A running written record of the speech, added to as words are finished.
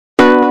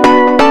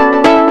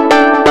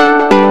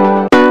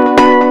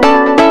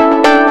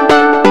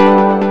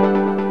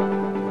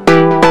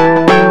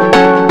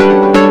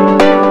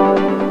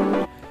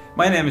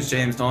My name is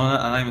James Donagh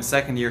and I'm a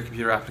second year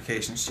computer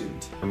application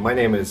student. My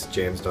name is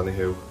James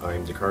Donoghue.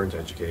 I'm the current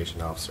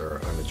education officer.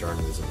 I'm a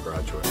journalism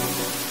graduate.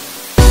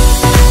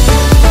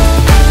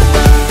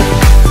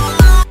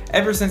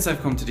 Ever since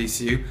I've come to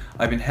DCU,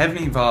 I've been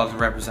heavily involved in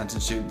representing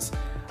students.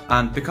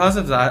 And because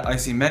of that, I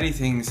see many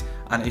things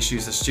and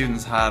issues that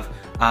students have,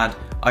 and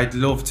I'd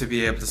love to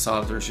be able to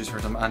solve their issues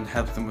for them and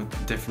help them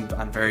with different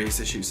and various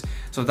issues.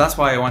 So that's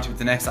why I want to be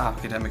the next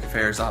academic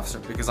affairs officer,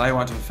 because I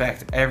want to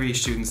affect every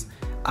student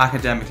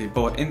academically,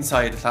 both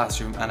inside the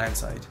classroom and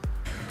outside.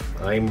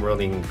 I'm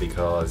running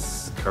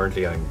because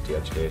currently I'm the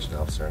education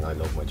officer and I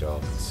love my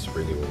job. It's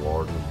really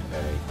rewarding.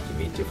 You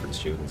meet different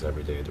students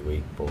every day of the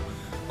week, but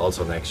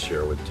also next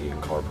year with the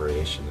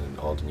incorporation and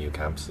all the new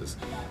campuses,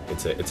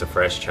 it's a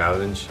fresh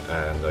challenge,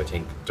 and I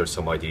think there's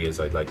some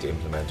ideas I'd like to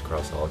implement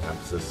across all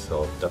campuses,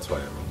 so that's why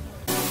I'm running.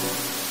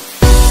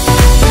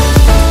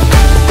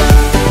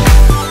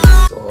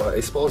 I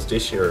suppose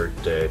this year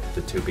the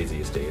two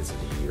busiest days of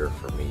the year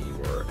for me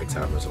were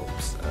exam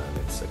results, and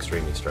it's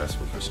extremely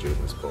stressful for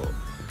students, but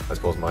I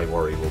suppose my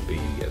worry will be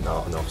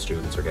not enough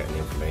students are getting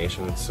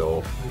information.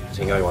 So the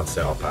thing I want to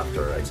set up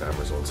after exam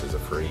results is a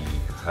free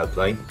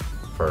helpline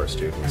for our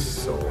students,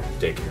 so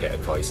they can get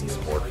advice and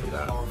support from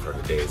that for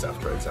the days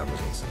after exam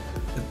results.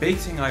 The big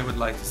thing I would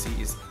like to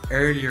see is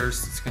earlier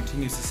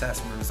continuous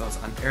assessment results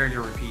and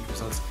earlier repeat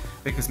results,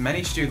 because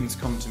many students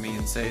come to me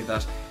and say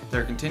that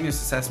their continuous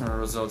assessment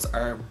results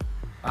are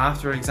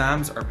after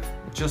exams or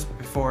just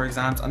before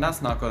exams, and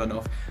that's not good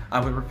enough.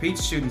 And with repeat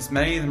students,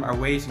 many of them are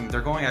waiting, they're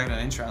going out on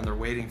intra and they're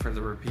waiting for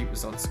the repeat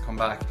results to come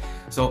back.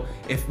 So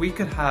if we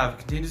could have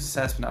continuous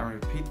assessment and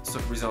repeat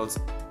results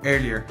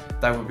earlier,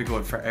 that would be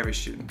good for every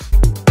student.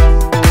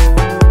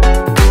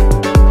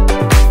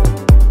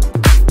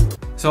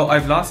 So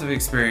I've lots of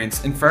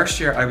experience. In first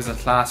year I was a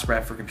class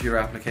rep for computer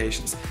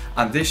applications,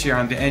 and this year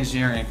I'm the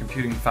engineering and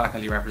computing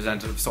faculty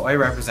representative. So I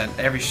represent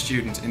every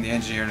student in the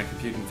engineering and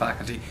computing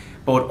faculty,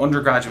 both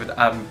undergraduate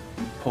and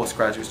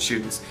postgraduate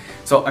students.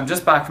 So I'm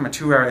just back from a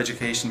 2-hour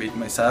education meeting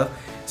myself,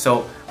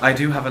 so I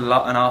do have an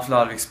awful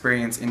lot of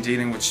experience in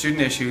dealing with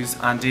student issues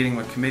and dealing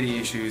with committee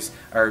issues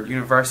or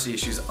university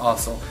issues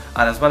also.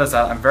 And as well as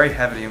that, I'm very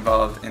heavily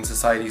involved in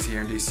societies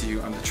here in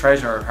DCU. I'm the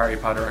treasurer of Harry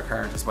Potter at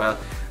current as well,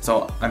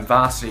 so I'm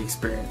vastly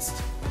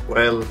experienced.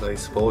 Well, I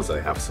suppose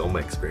I have some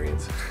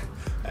experience.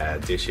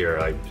 This year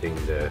I've been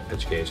the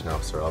education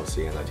officer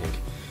obviously, and I think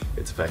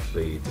it's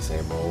effectively the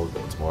same role,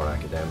 but it's more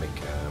academic.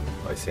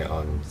 I sit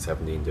on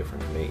 17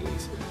 different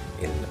committees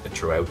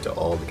throughout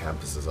all the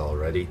campuses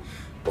already.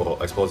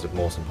 But I suppose the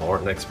most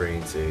important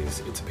experience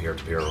is it's a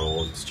peer-to-peer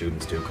role.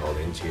 Students do call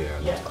into you,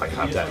 and I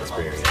have that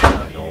experience, and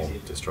I know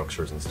the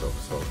structures and stuff,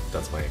 so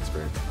that's my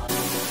experience.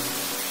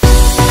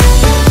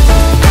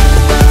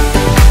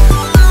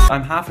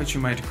 I'm halfway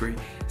through my degree,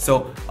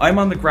 so I'm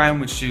on the ground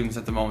with students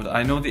at the moment.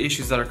 I know the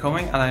issues that are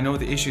coming, and I know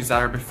the issues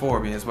that are before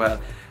me as well.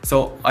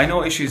 So I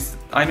know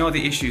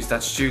the issues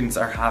that students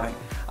are having,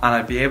 and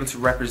I'd be able to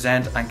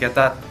represent and get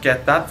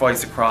that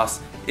voice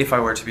across if I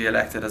were to be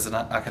elected as an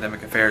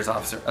academic affairs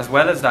officer. As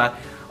well as that,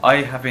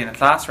 I have been a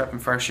class rep in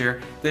first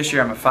year. This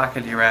year I'm a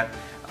faculty rep,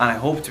 and I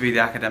hope to be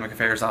the academic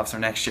affairs officer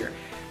next year.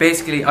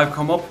 Basically, I've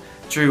come up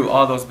through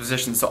all those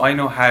positions, so I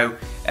know how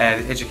the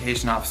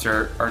education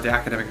officer or the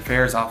academic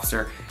affairs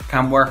officer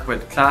can work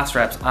with class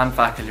reps and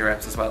faculty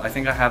reps as well. I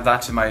think I have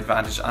that to my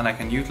advantage, and I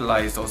can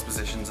utilise those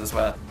positions as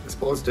well. I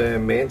suppose the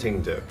main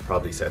thing that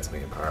probably sets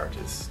me apart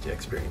is the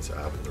experience I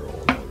have in the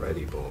role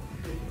already, but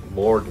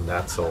more than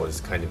that so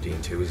is kind of the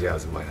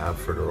enthusiasm I have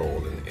for the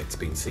role, and it's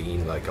been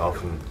seen. Like,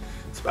 often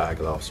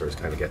SPAGL officers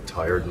kind of get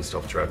tired and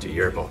stuff throughout the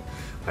year, but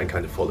I'm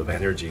kind of full of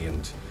energy,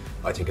 and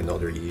I think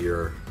another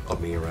year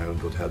of me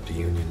around would help the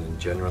union in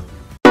general.